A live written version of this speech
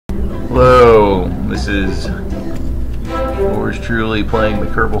This is yours truly playing the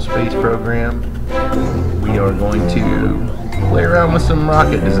Kerbal Space Program. We are going to play around with some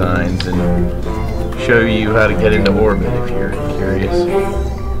rocket designs and show you how to get into orbit if you're curious.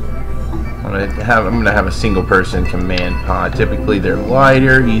 I'm going to have a single person command pod. Typically they're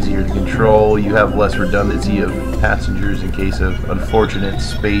lighter, easier to control. You have less redundancy of passengers in case of unfortunate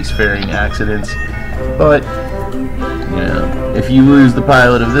spacefaring accidents. But you know, if you lose the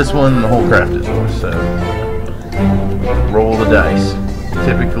pilot of this one, the whole craft is lost. So roll the dice.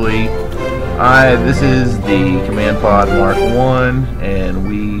 Typically, this is the command pod Mark 1, and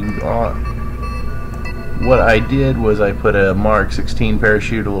what I did was I put a Mark 16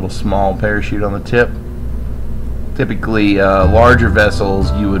 parachute, a little small parachute on the tip. Typically, larger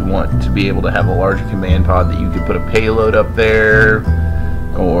vessels, you would want to be able to have a larger command pod that you could put a payload up there,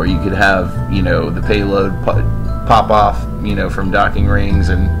 or you could have, you know, the payload pop off, you know, from docking rings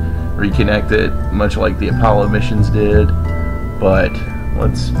and reconnect it, much like the Apollo missions did. But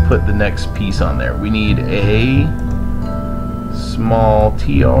let's put the next piece on there. We need a small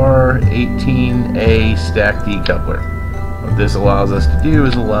TR-18A stack decoupler. What this allows us to do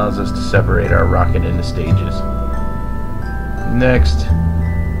is allows us to separate our rocket into stages. Next,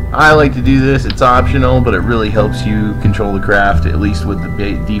 I like to do this. It's optional, but it really helps you control the craft, at least with the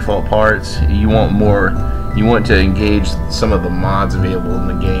default parts. You want to engage some of the mods available in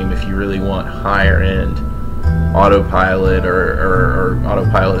the game if you really want higher end autopilot or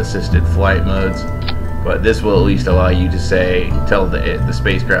autopilot assisted flight modes. But this will at least allow you to tell the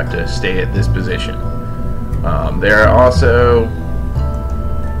spacecraft to stay at this position. There are also,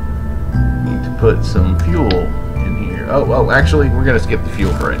 need to put some fuel in here. Oh, well, actually, we're going to skip the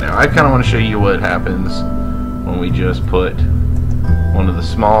fuel for right now. I kind of want to show you what happens when we just put one of the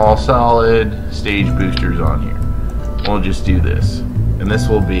small solid stage boosters on here. We'll just do this, and this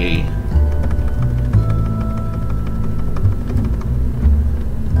will be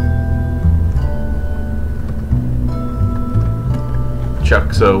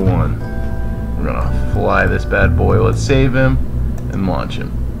Chuck's 01. We're gonna fly this bad boy. Let's save him and launch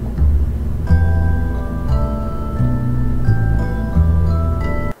him.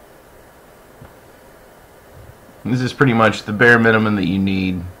 This is pretty much the bare minimum that you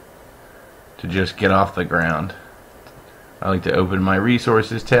need to just get off the ground. I like to open my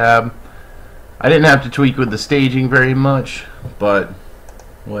resources tab. I didn't have to tweak with the staging very much, but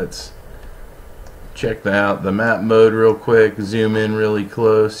let's check out the map mode real quick. Zoom in really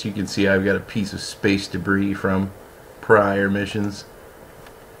close. You can see I've got a piece of space debris from prior missions.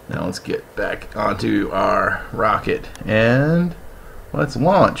 Now let's get back onto our rocket and let's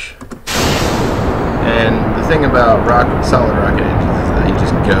launch. And the thing about solid rocket engines is that they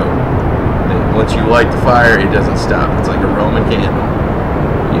just go. Once you light the fire, it doesn't stop. It's like a Roman candle.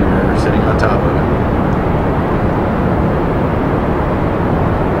 You're sitting on top of it.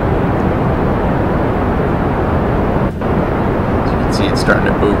 As you can see, it's starting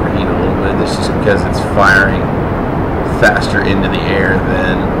to overheat a little bit. This is because it's firing faster into the air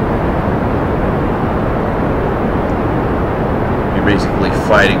than you're basically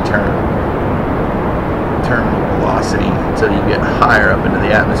fighting terminal velocity until you get higher up into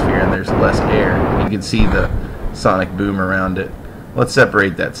the atmosphere and there's less air. You can see the sonic boom around it. Let's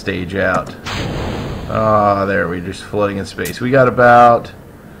separate that stage out. Ah, there, we're just floating in space. We got about,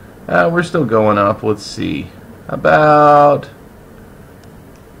 we're still going up. Let's see, about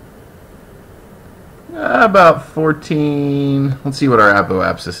 14. Let's see what our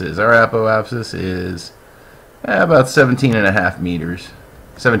apoapsis is. Our apoapsis is about 17.5 meters,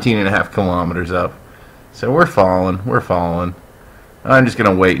 17.5 kilometers up. So we're falling. I'm just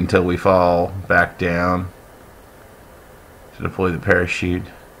going to wait until we fall back down to deploy the parachute.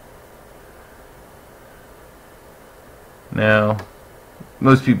 Now,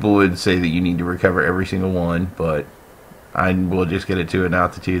 most people would say that you need to recover every single one, but I will just get it to an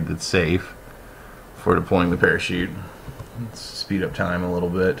altitude that's safe for deploying the parachute. Let's speed up time a little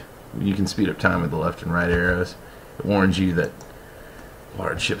bit. You can speed up time with the left and right arrows. It warns you that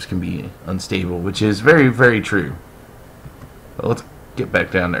large ships can be unstable, which is very, very true. But let's get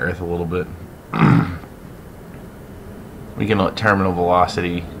back down to Earth a little bit. We can let terminal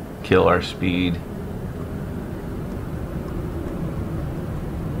velocity kill our speed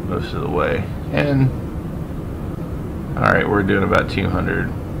most of the way. And alright, we're doing about 200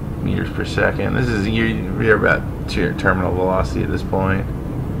 meters per second. This is, you're about to your terminal velocity at this point.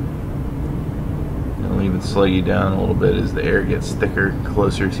 It'll even slow you down a little bit as the air gets thicker,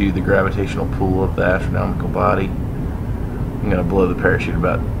 closer to the gravitational pull of the astronomical body. I'm going to blow the parachute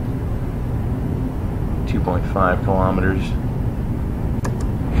about 2.5 kilometers.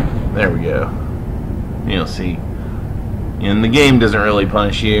 There we go. You'll see. And the game doesn't really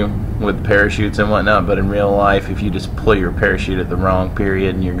punish you with parachutes and whatnot, but in real life, if you just pull your parachute at the wrong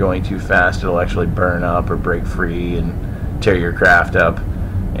period and you're going too fast, it'll actually burn up or break free and tear your craft up.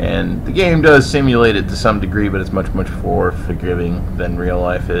 And the game does simulate it to some degree, but it's much more forgiving than real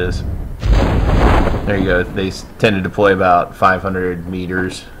life is. There you go. They tend to deploy about 500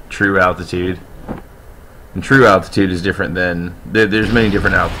 meters true altitude. And true altitude is different than... There's many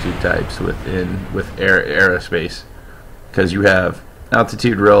different altitude types with aerospace. Because you have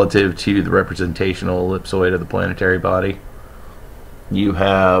altitude relative to the representational ellipsoid of the planetary body. You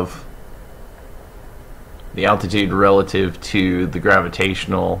have the altitude relative to the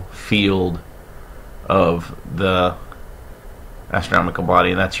gravitational field of the astronomical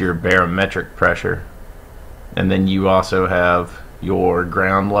body, and that's your barometric pressure. And then you also have your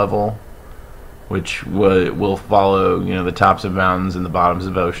ground level, which will follow, you know, the tops of mountains and the bottoms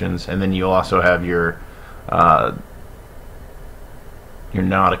of oceans. And then you'll also have your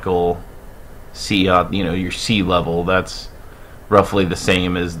nautical sea, your sea level. That's roughly the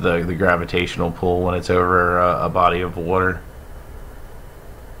same as the gravitational pull when it's over a body of water.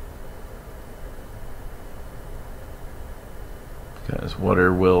 Because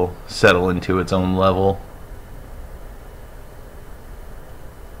water will settle into its own level.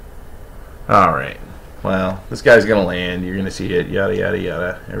 Alright, well, this guy's gonna land, you're gonna see it, yada yada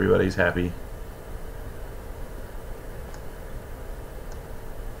yada, everybody's happy.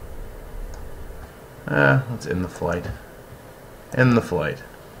 Let's end the flight. End the flight.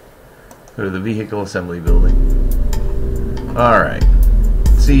 Go to the vehicle assembly building. Alright,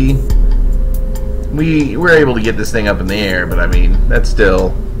 see, we were able to get this thing up in the air, but I mean, that's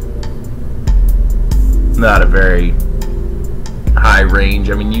still not a very high range.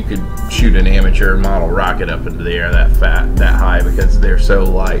 I mean, you could shoot an amateur model rocket up into the air that high because they're so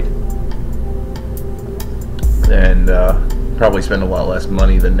light, and probably spend a lot less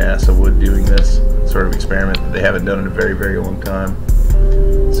money than NASA would doing this sort of experiment that they haven't done in a very long time.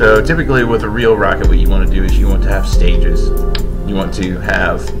 So typically with a real rocket, what you want to do is you want to have stages. You want to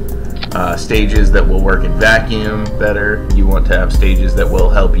have stages that will work in vacuum better. You want to have stages that will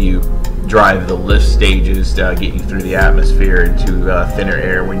help you drive the lift stages to get you through the atmosphere into thinner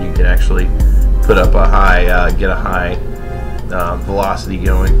air when you can actually put up a high, get a high velocity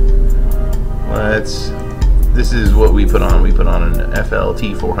going. This is what we put on. We put on an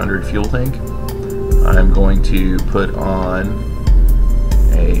FLT 400 fuel tank. I'm going to put on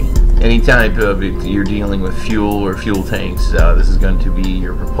any type of, if you're dealing with fuel or fuel tanks, this is going to be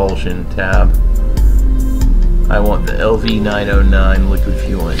your propulsion tab. I want the LV909 liquid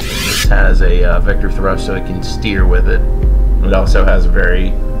fuel engine. This has a vector thrust so it can steer with it. It also has a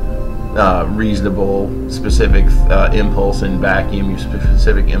very reasonable specific impulse in vacuum. Your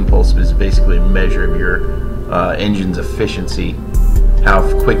specific impulse is basically a measure of your engine's efficiency, how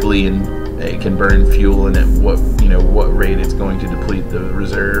quickly it can burn fuel and at what rate it's going to deplete the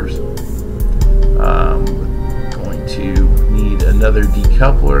reserves. Going to need another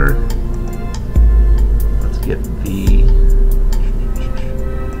decoupler. Let's get the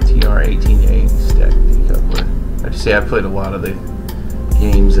TR18A stack decoupler. I have to say I've played a lot of the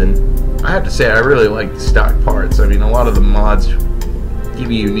games, and I have to say I really like the stock parts. I mean, a lot of the mods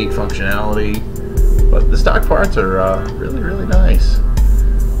give you unique functionality, but the stock parts are really nice.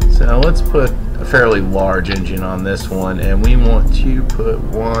 So let's put a fairly large engine on this one, and we want to put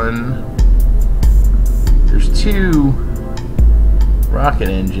one. There's two rocket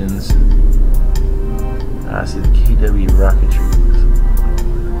engines. See the KW Rocketry.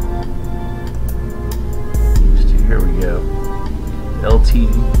 Here we go.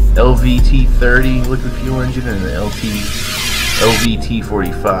 LVT30 liquid fuel engine and the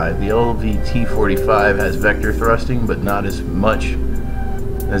LVT45. The LVT45 has vector thrusting, but not as much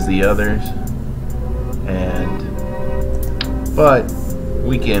as the others, but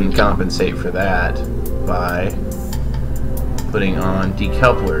we can compensate for that by putting on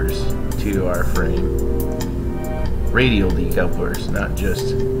decouplers to our frame. Radial decouplers, not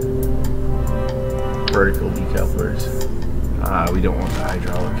just vertical decouplers. We don't want the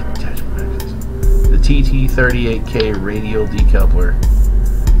hydraulic attachment mechanism. The TT38K radial decoupler.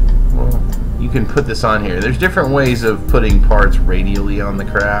 Well, you can put this on here. There's different ways of putting parts radially on the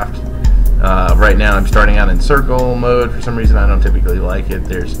craft. Right now I'm starting out in circle mode. For some reason I don't typically like it.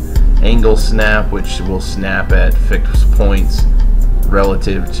 There's angle snap, which will snap at fixed points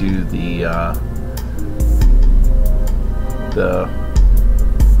relative to the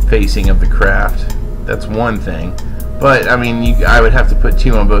facing of the craft. That's one thing. But I mean, I would have to put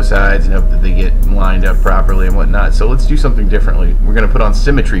two on both sides and hope that they get lined up properly and whatnot. So let's do something differently. We're going to put on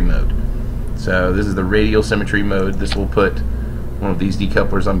symmetry mode. So this is the radial symmetry mode. This will put one of these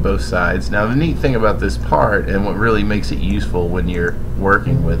decouplers on both sides. Now the neat thing about this part, and what really makes it useful when you're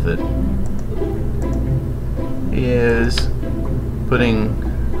working with it, is putting,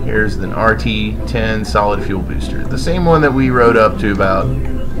 here's an RT10 solid fuel booster, the same one that we rode up to about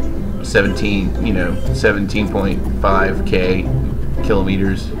 17.5k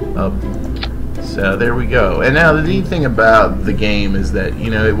kilometers up. So there we go. And now the neat thing about the game is that, you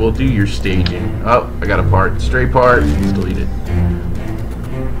know, it will do your staging. Oh, I got a part, stray part, let's delete it.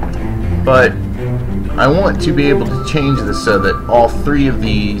 But I want to be able to change this so that all three of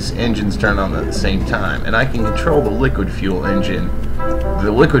these engines turn on at the same time, and I can control the liquid fuel engine.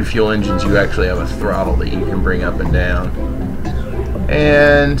 The liquid fuel engines, you actually have a throttle that you can bring up and down,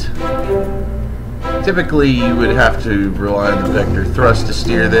 and typically you would have to rely on the vector thrust to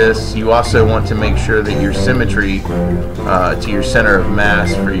steer this. You also want to make sure that your symmetry to your center of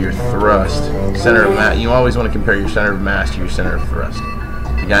mass for your thrust, you always want to compare your center of mass to your center of thrust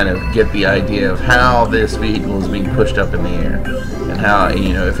to kind of get the idea of how this vehicle is being pushed up in the air, and how,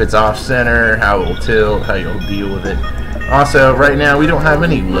 you know, if it's off center, how it will tilt, how you'll deal with it. Also, right now we don't have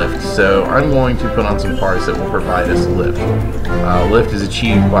any lift, so I'm going to put on some parts that will provide us lift. Lift is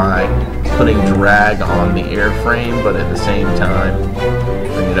achieved by putting drag on the airframe, but at the same time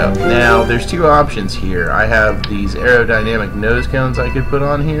bring it up. Now, there's two options here. I have these aerodynamic nose cones I could put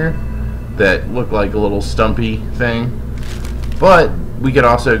on here that look like a little stumpy thing, but we could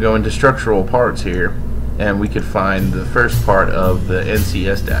also go into structural parts here, and we could find the first part of the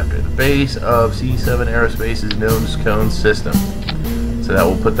NCS adapter. The base of C7 Aerospace's nose cone system. So that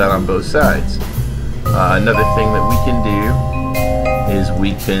will put that on both sides. Another thing that we can do is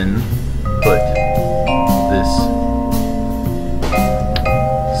we can put this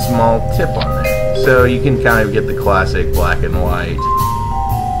small tip on there. So you can kind of get the classic black and white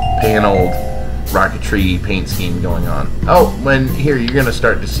paneled Rocketry paint scheme going on. Oh, when here you're going to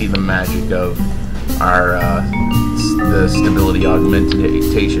start to see the magic of our the stability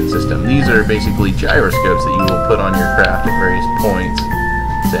augmentation system. These are basically gyroscopes that you will put on your craft at various points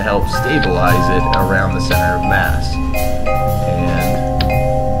to help stabilize it around the center of mass. And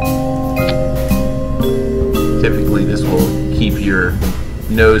typically this will keep your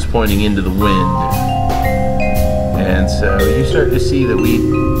nose pointing into the wind. And so you start to see that we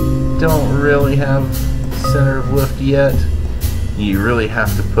don't really have center of lift yet. You really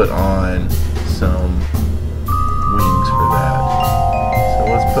have to put on some wings for that. So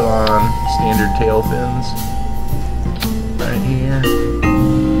let's put on standard tail fins right here,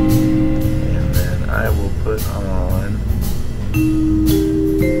 and then I will put on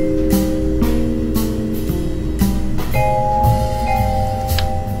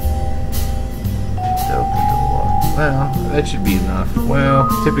well, that should be enough. Well,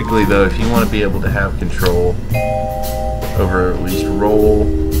 typically though, if you want to be able to have control over at least roll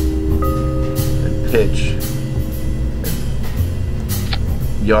and pitch and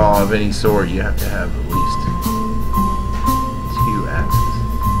yaw of any sort, you have to have at least 2 axes.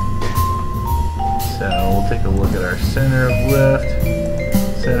 So we'll take a look at our center of lift,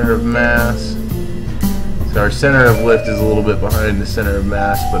 center of mass. So our center of lift is a little bit behind the center of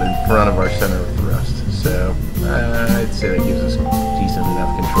mass, but in front of our center of thrust. So I'd say that gives us decent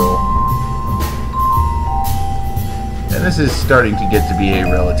enough control. And this is starting to get to be a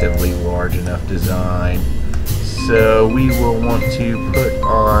relatively large enough design. So we will want to put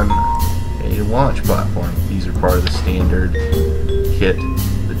on a launch platform. These are part of the standard kit,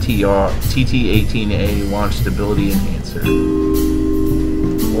 the TT-18A Launch Stability Enhancer.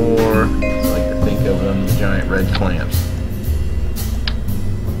 Or, as I like to think of them, the giant red clamps.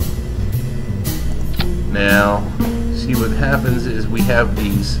 Now, see what happens is we have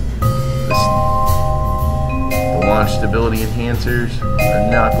these, the launch stability enhancers are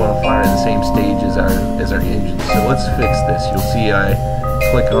not going to fire in the same stage as our engines. So let's fix this. You'll see I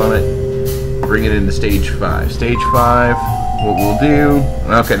click on it, bring it into stage 5. Stage 5, what we'll do,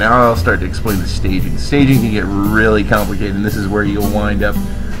 okay, now I'll start to explain the staging. Staging can get really complicated, and this is where you'll wind up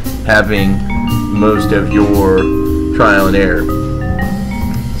having most of your trial and error.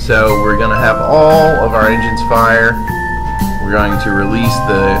 So we're going to have all of our engines fire. We're going to release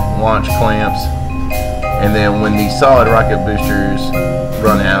the launch clamps, and then when the solid rocket boosters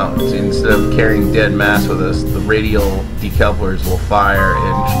run out, instead of carrying dead mass with us, the radial decouplers will fire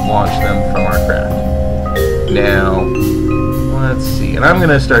and launch them from our craft. Now, let's see, and I'm going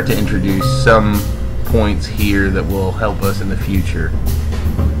to start to introduce some points here that will help us in the future.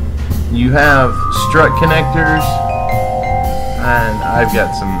 You have strut connectors, and I've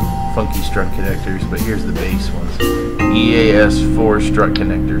got some funky strut connectors, but here's the base ones. EAS4 strut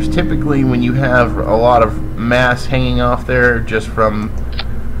connectors. Typically when you have a lot of mass hanging off there just from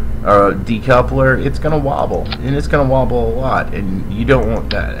a decoupler, it's going to wobble, and it's going to wobble a lot, and you don't want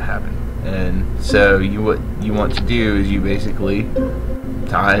that to happen. And so what you want to do is you basically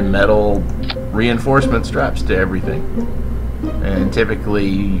tie metal reinforcement straps to everything. And typically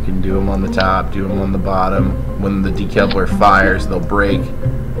you can do them on the top, do them on the bottom. When the decoupler fires, they'll break.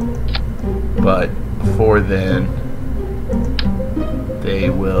 But before then,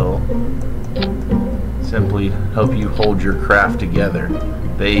 they will simply help you hold your craft together.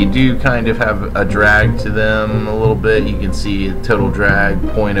 They do kind of have a drag to them a little bit. You can see a total drag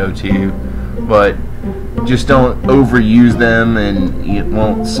 0.02, but just don't overuse them, and it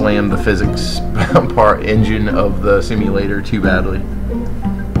won't slam the physics part engine of the simulator too badly.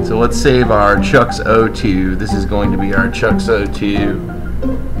 So let's save our Chucks 02. This is going to be our Chucks 02.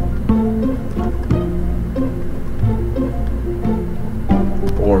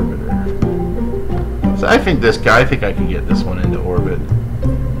 Orbiter. So I think I think I can get this one into orbit.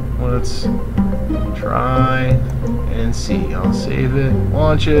 Let's try and see. I'll save it,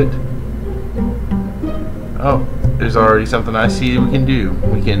 launch it. Oh, there's already something I see we can do.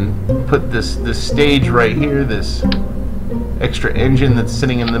 We can put this stage right here, this extra engine that's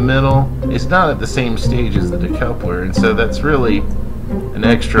sitting in the middle. It's not at the same stage as the decoupler, and so that's really an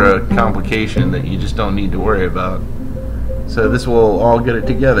extra complication that you just don't need to worry about. So this will all get it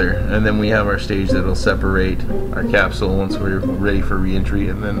together, and then we have our stage that will separate our capsule once we're ready for re-entry,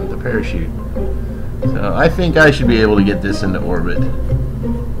 and then the parachute. So I think I should be able to get this into orbit.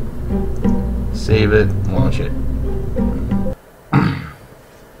 Save it, launch it.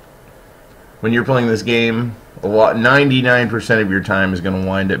 When you're playing this game, 99% of your time is going to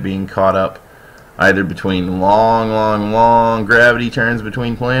wind up being caught up either between long gravity turns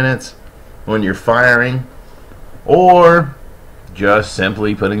between planets when you're firing, or just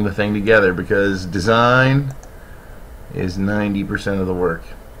simply putting the thing together, because design is 90% of the work.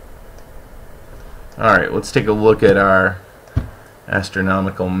 Alright, let's take a look at our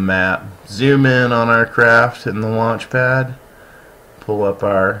astronomical map. Zoom in on our craft in the launch pad. Pull up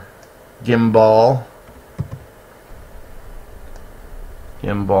our gimbal.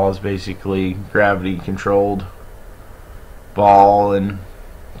 Gimbal is basically gravity controlled ball and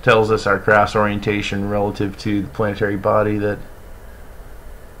tells us our craft's orientation relative to the planetary body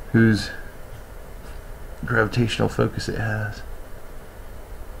whose gravitational focus it has.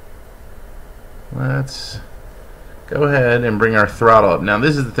 Let's go ahead and bring our throttle up. Now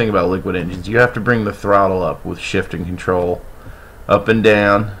this is the thing about liquid engines. You have to bring the throttle up with shift and control, up and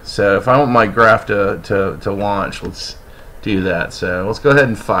down. So if I want my craft to launch, let's do that. So let's go ahead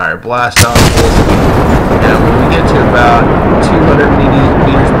and fire. Blast off full speed. Now when we get to about 200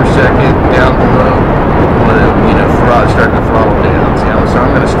 meters per second down below, I'm going to start to throttle down. So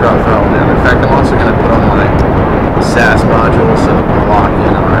I'm going to throttle down. In fact, I'm also going to put on my SAS module so that we'll lock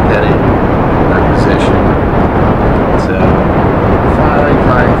in our heading, our position. So flying.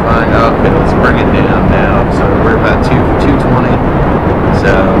 Okay, let's bring it down now. So we're about 220.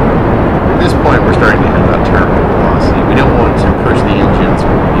 So at this point we're starting to hit about terminal velocity. We don't want to push the engines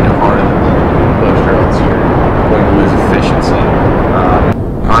harder than the most, or else you're going to lose efficiency.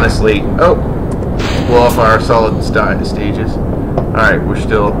 Honestly, blow off our solid stages. Alright, we're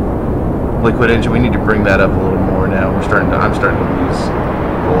still liquid engine. We need to bring that up a little more now. I'm starting to lose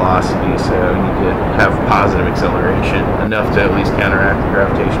velocity, so we need to have positive acceleration, enough to at least counteract the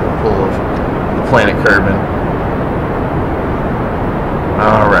gravitational pull of the planet Kerbal.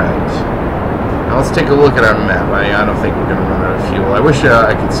 Alright, now let's take a look at our map. I don't think we're going to run out of fuel. I wish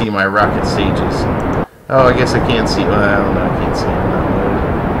I could see my rocket stages. Oh, I guess I can't see. Well, I don't know, I can't see them that way.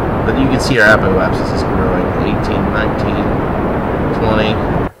 But you can see our apoapsis is growing. 18, 19, 20.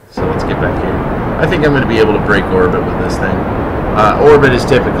 So let's get back here. I think I'm going to be able to break orbit with this thing. Orbit is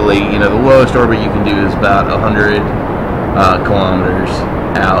typically, the lowest orbit you can do is about 100 kilometers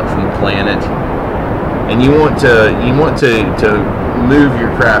out from the planet, and you want to move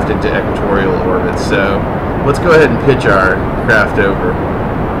your craft into equatorial orbit. So let's go ahead and pitch our craft over.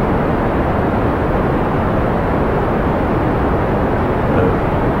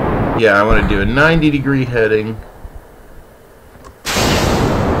 Yeah, I want to do a 90-degree heading.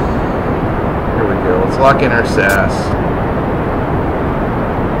 Here we go. Let's lock in our SAS.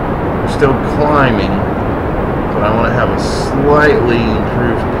 Still climbing, but I want to have a slightly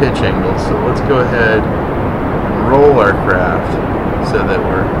improved pitch angle, so let's go ahead and roll our craft so that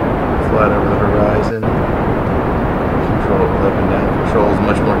we're flat over the horizon. control up and down controls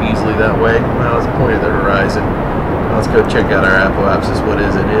much more easily that way. Well, let's point at the horizon. Let's go check out our apoapsis. What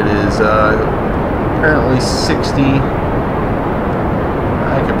is it? It is apparently 60.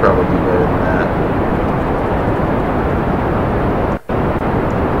 I could probably do better than that.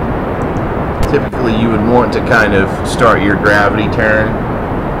 Typically, you would want to kind of start your gravity turn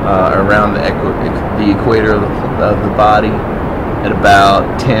around the equator of the body at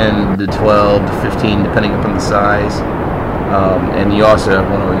about 10 to 12 to 15, depending upon the size. And you also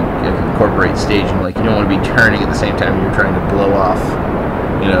want to incorporate staging. Like, you don't want to be turning at the same time you're trying to blow off,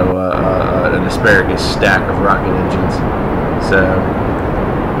 you know, an asparagus stack of rocket engines. So,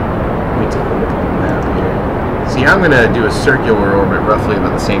 let me take a look at the map here. See, I'm going to do a circular orbit roughly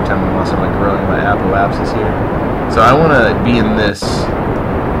about the same time I'm also growing my apoapsis here. So I want to be in this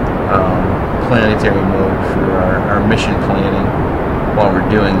planetary mode for our mission planning while we're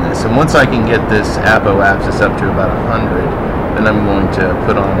doing this. And once I can get this apoapsis up to about 100, then I'm going to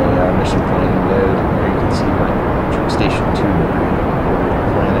put on a mission planning mode. There you can see my station 2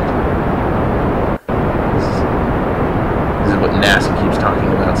 planet. This is what NASA keeps talking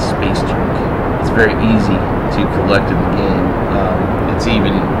about, space junk. It's very easy to collect in the game. It's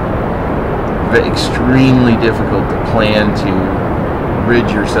even extremely difficult to plan to rid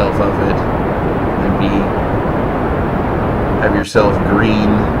yourself of it and have yourself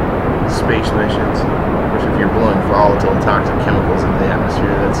green space missions, which if you're blowing volatile toxic chemicals into the atmosphere,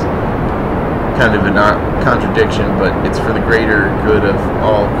 that's kind of a contradiction, but it's for the greater good of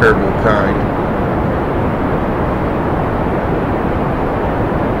all Kerbal kind.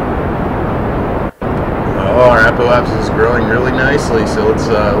 Oh, our apoapsis is growing really nicely, so let's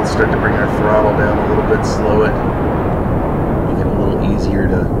start to bring our throttle down a little bit, slow it, make it a little easier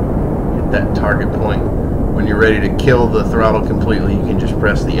to hit that target point. When you're ready to kill the throttle completely, you can just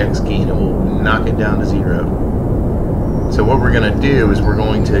press the X key and it will knock it down to 0. So what we're going to do is we're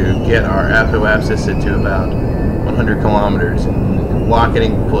going to get our apoapsis into about 100 kilometers and lock it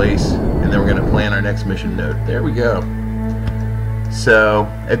in place, and then we're going to plan our next mission node. There we go. So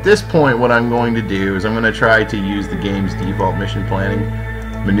at this point, what I'm going to do is I'm going to try to use the game's default mission planning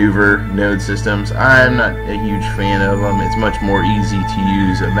maneuver node systems. I'm not a huge fan of them. It's much more easy to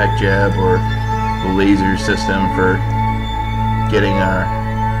use a mech jab or the laser system for getting our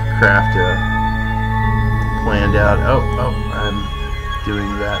craft planned out. Oh, I'm doing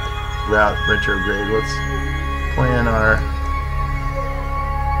that route retrograde. Let's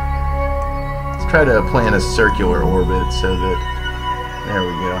try to plan a circular orbit so that, there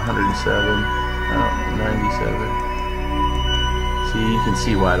we go, 107, 97. See, you can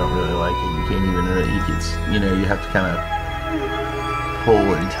see why I don't really like it. You can't even really, you know, you have to kind of pull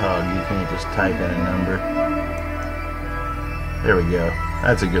and tug. You can't just type in a number. There we go.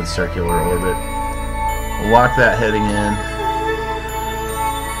 That's a good circular orbit. We'll lock that heading in.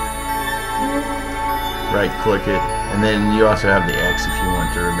 Right click it, and then you also have the X if you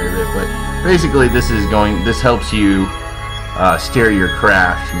want to remove it. But basically, this helps you steer your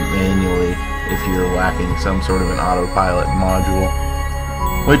craft manually if you're lacking some sort of an autopilot module,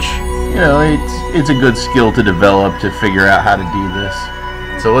 which, you know, it's a good skill to develop to figure out how to do this.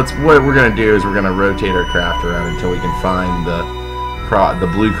 So what we're going to do is we're going to rotate our craft around until we can find the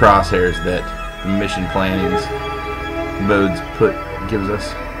blue crosshairs that the mission planning's modes gives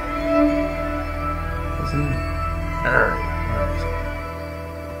us. Alright,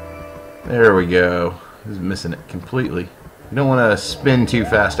 there we go. He's missing it completely. You don't want to spin too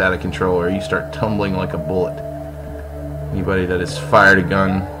fast out of control or you start tumbling like a bullet. Anybody that has fired a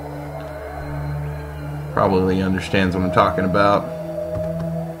gun probably understands what I'm talking about.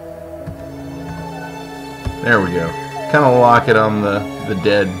 There we go. Kind of lock it on the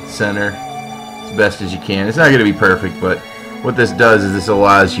dead center as best as you can. It's not going to be perfect, but what this does is this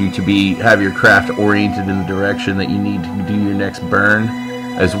allows you to have your craft oriented in the direction that you need to do your next burn,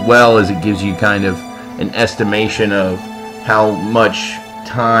 as well as it gives you kind of an estimation of how much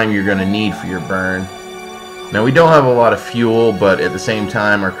time you're going to need for your burn. Now, we don't have a lot of fuel, but at the same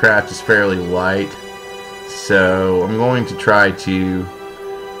time our craft is fairly light, so I'm going to try to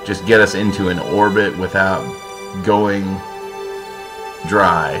just get us into an orbit without going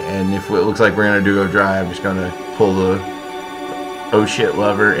dry. And if it looks like we're going to go dry, I'm just going to pull the oh shit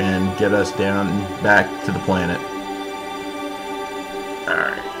lever and get us down and back to the planet.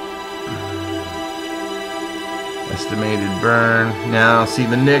 Alright. Estimated burn. Now, see,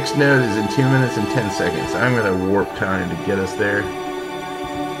 the next node is in 2 minutes and 10 seconds. I'm going to warp time to get us there.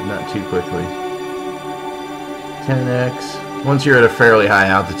 Not too quickly. 10x. Once you're at a fairly high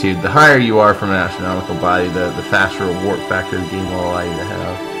altitude, the higher you are from an astronomical body, the faster a warp factor the game will allow you to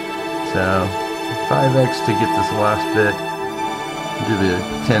have. So, 5x to get this last bit. Do the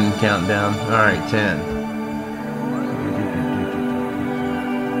 10 countdown. Alright, 10.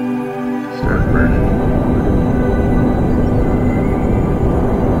 Start burning.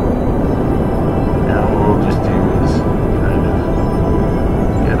 Now what we'll just do is kind of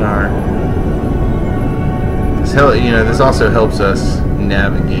get our... This also helps us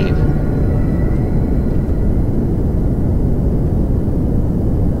navigate.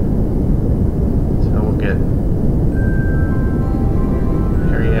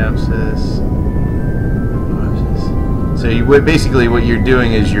 So basically what you're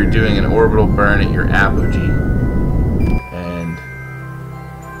doing is you're doing an orbital burn at your apogee and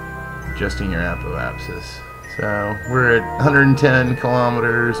adjusting your apoapsis. So we're at 110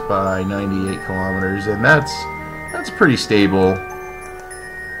 kilometers by 98 kilometers, and that's a pretty stable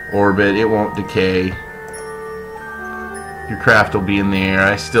orbit. It won't decay. Your craft will be in the air.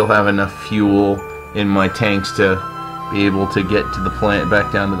 I still have enough fuel in my tanks to be able to get to the planet,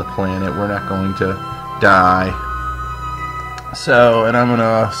 back down to the planet. We're not going to die. So, and I'm going to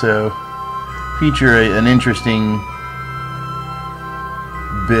also feature an interesting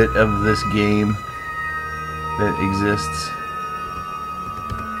bit of this game that exists.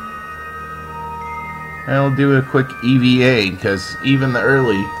 I'll do a quick EVA, because even the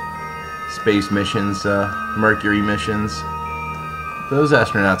early space missions, Mercury missions, those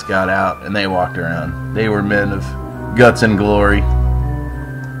astronauts got out and they walked around. They were men of guts and glory.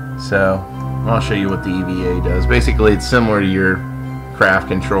 So I'll show you what the EVA does. Basically, it's similar to your craft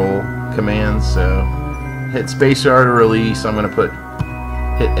control commands. So hit spacebar to release. I'm going to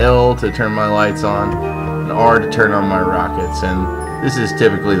hit L to turn my lights on, and R to turn on my rockets. And this is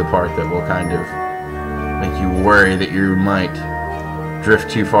typically the part that will kind of make you worry that you might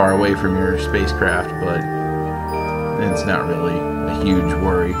drift too far away from your spacecraft, but it's not really a huge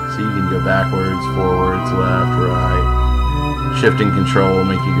worry. So you can go backwards, forwards, left, right. Shifting control will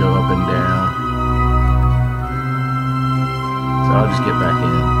make you go up and down. So I'll just get back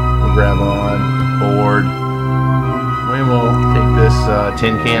in. We'll grab on board. We will take this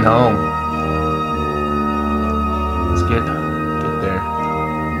tin can home. Let's get there.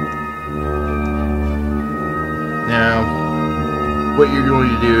 Now, what you're going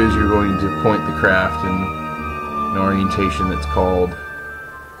to do is you're going to point the craft in an orientation that's called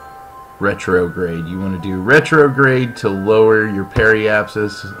retrograde. You want to do retrograde to lower your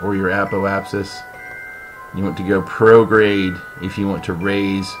periapsis or your apoapsis. You want to go prograde if you want to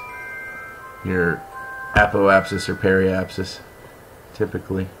raise your apoapsis or periapsis,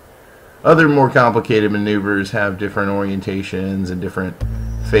 typically. Other more complicated maneuvers have different orientations and different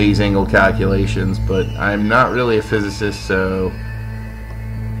phase angle calculations, but I'm not really a physicist, so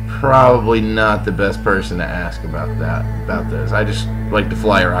probably not the best person to ask about this. I just like to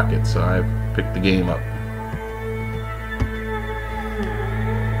fly rockets, so I picked the game up.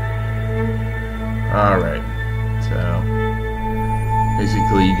 Alright, so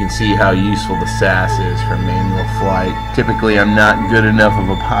basically you can see how useful the SAS is for manual flight. Typically I'm not good enough of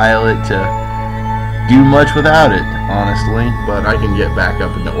a pilot to do much without it, honestly, but I can get back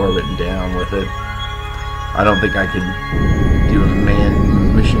up into orbit and down with it. I don't think I could do a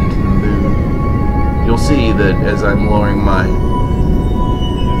manned mission to the moon. You'll see that as I'm lowering my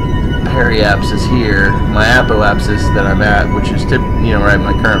periapsis here, my apoapsis that I'm at, which is right at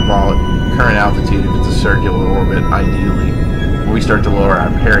my current altitude, if it's a circular orbit, ideally, when we start to lower our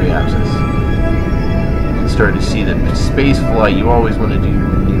periapsis, you can start to see that space flight, you always want to do your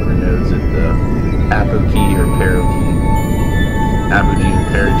maneuver nodes at the apogee or perigee. Apogee or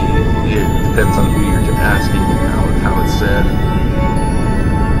perigee. It depends on who you're asking and how it's said.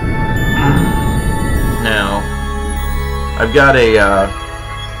 Now, I've got an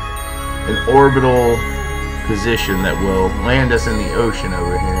orbital position that will land us in the ocean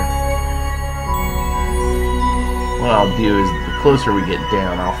over here. What I'll do is, the closer we get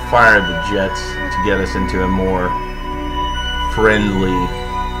down, I'll fire the jets to get us into a more friendly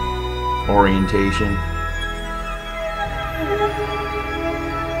orientation.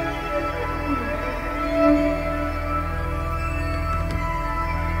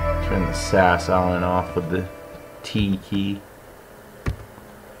 Turn the SAS on and off with the T key.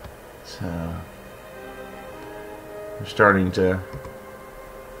 So we're starting to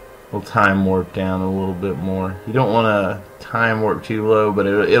time warp down a little bit more. You don't want to time warp too low, but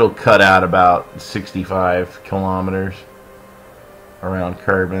it'll cut out about 65 kilometers around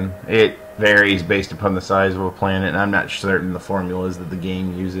Kerbin. It varies based upon the size of a planet, and I'm not certain the formulas that the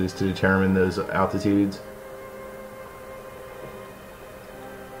game uses to determine those altitudes.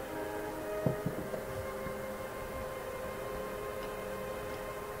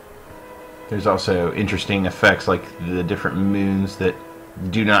 There's also interesting effects like the different moons that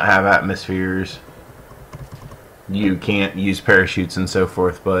do not have atmospheres. You can't use parachutes and so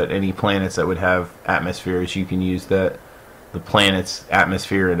forth, but any planets that would have atmospheres, you can use the planet's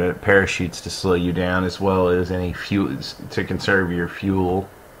atmosphere and parachutes to slow you down, as well as any fuel to conserve your fuel.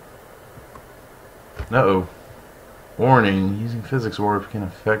 Uh-oh. Warning, using physics warp can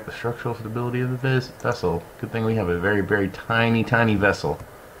affect the structural stability of the vessel. Good thing we have a very, very tiny, tiny vessel.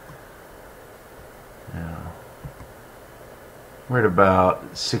 Now, we're at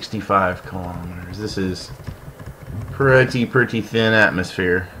about 65 kilometers. This is pretty thin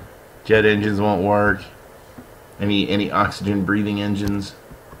atmosphere. Jet engines won't work. Any oxygen breathing engines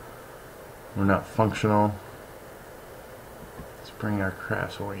were not functional. Let's bring our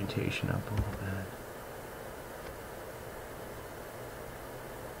craft's orientation up a little bit.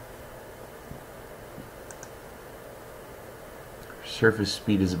 Surface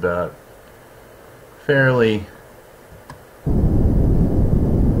speed is about fairly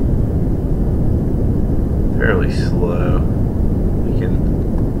slow. We can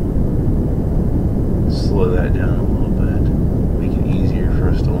slow that down a little bit, make it easier for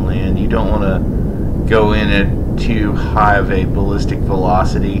us to land. You don't want to go in at too high of a ballistic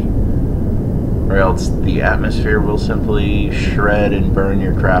velocity, or else the atmosphere will simply shred and burn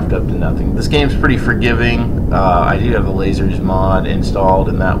your craft up to nothing. This game's pretty forgiving. I do have the lasers mod installed,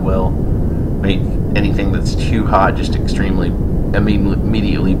 and that will make anything that's too hot just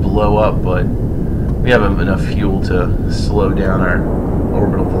immediately blow up, but we have enough fuel to slow down our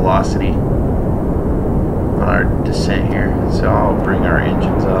orbital velocity on our descent here. So I'll bring our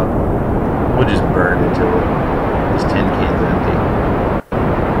engines up. We'll just burn until this tin can's empty.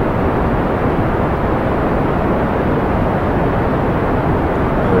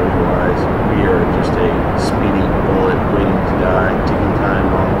 Otherwise, we are just a speeding bullet waiting to die, ticking time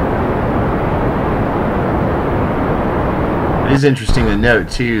bomb. It is interesting to note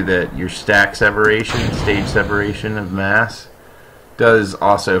too that your stage separation of mass, does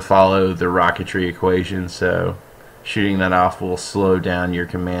also follow the Rocketry equation, so shooting that off will slow down your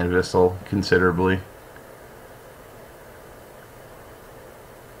command vessel considerably.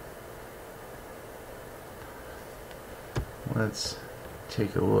 Let's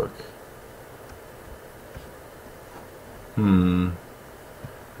take a look. I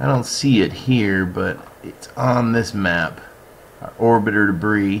don't see it here, but it's on this map. Our orbiter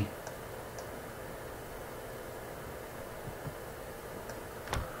debris.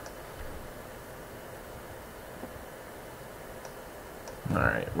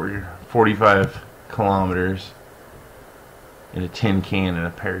 Alright, we're 45 kilometers in a tin can and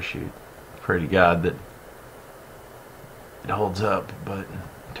a parachute. Pray to God that it holds up, but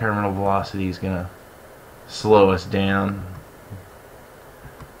terminal velocity is going to slow us down.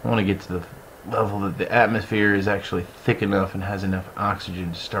 I want to get to the level that the atmosphere is actually thick enough and has enough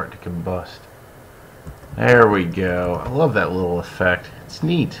oxygen to start to combust. There we go. I love that little effect. It's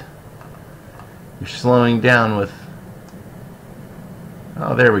neat. You're slowing down with...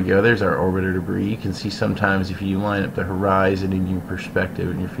 Oh, there we go. There's our orbiter debris. You can see sometimes if you line up the horizon in your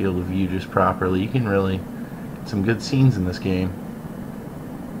perspective and your field of view just properly, you can really get some good scenes in this game.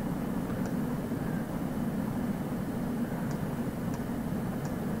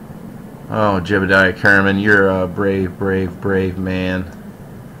 Oh, Jebediah Kerman, you're a brave man.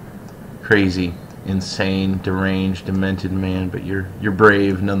 Crazy, insane, deranged, demented man, but you're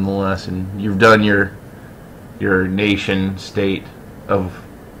brave nonetheless, and you've done your nation, state of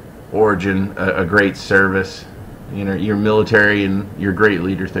origin a great service. You know, your military and your great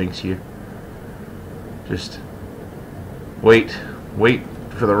leader thanks you. Just wait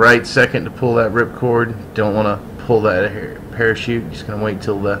for the right second to pull that ripcord. Don't want to pull that parachute. Just gonna wait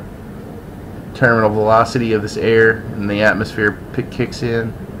till the terminal velocity of this air and the atmosphere kicks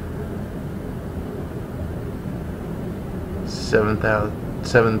in.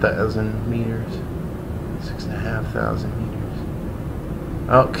 7,000 meters, 6,500 meters.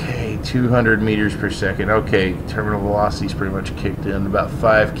 Okay, 200 meters per second. Okay, terminal velocity's pretty much kicked in. About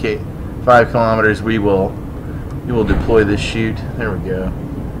 5 kilometers. We will deploy this chute. There we go.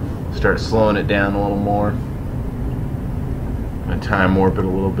 Start slowing it down a little more. And time warp it a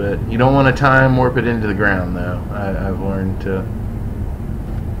little bit. You don't want to time warp it into the ground, though. I've learned to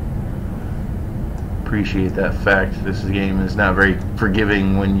appreciate that fact. This game is not very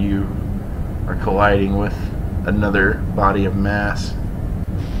forgiving when you are colliding with another body of mass.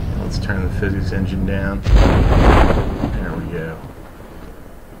 Let's turn the physics engine down. There we go.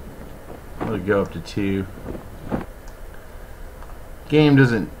 We'll go up to 2. Game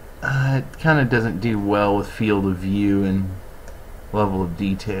doesn't... it kind of doesn't do well with field of view and level of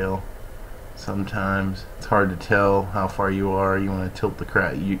detail. Sometimes it's hard to tell how far you are. You want to tilt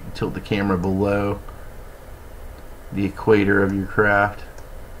the camera below the equator of your craft.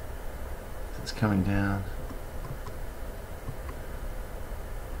 It's coming down.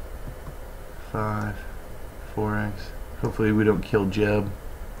 5, 4x. Hopefully we don't kill Jeb.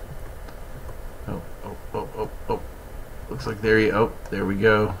 Oh. Looks like there we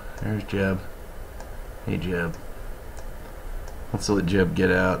go. There's Jeb. Hey Jeb. Let's let Jeb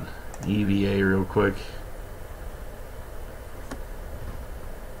get out. EVA real quick.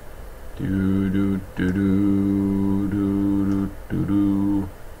 I'm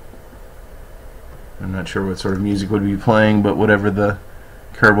not sure what sort of music would be playing, but whatever the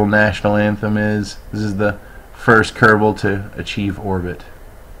Kerbal national anthem is, this is the first Kerbal to achieve orbit.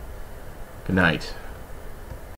 Good night.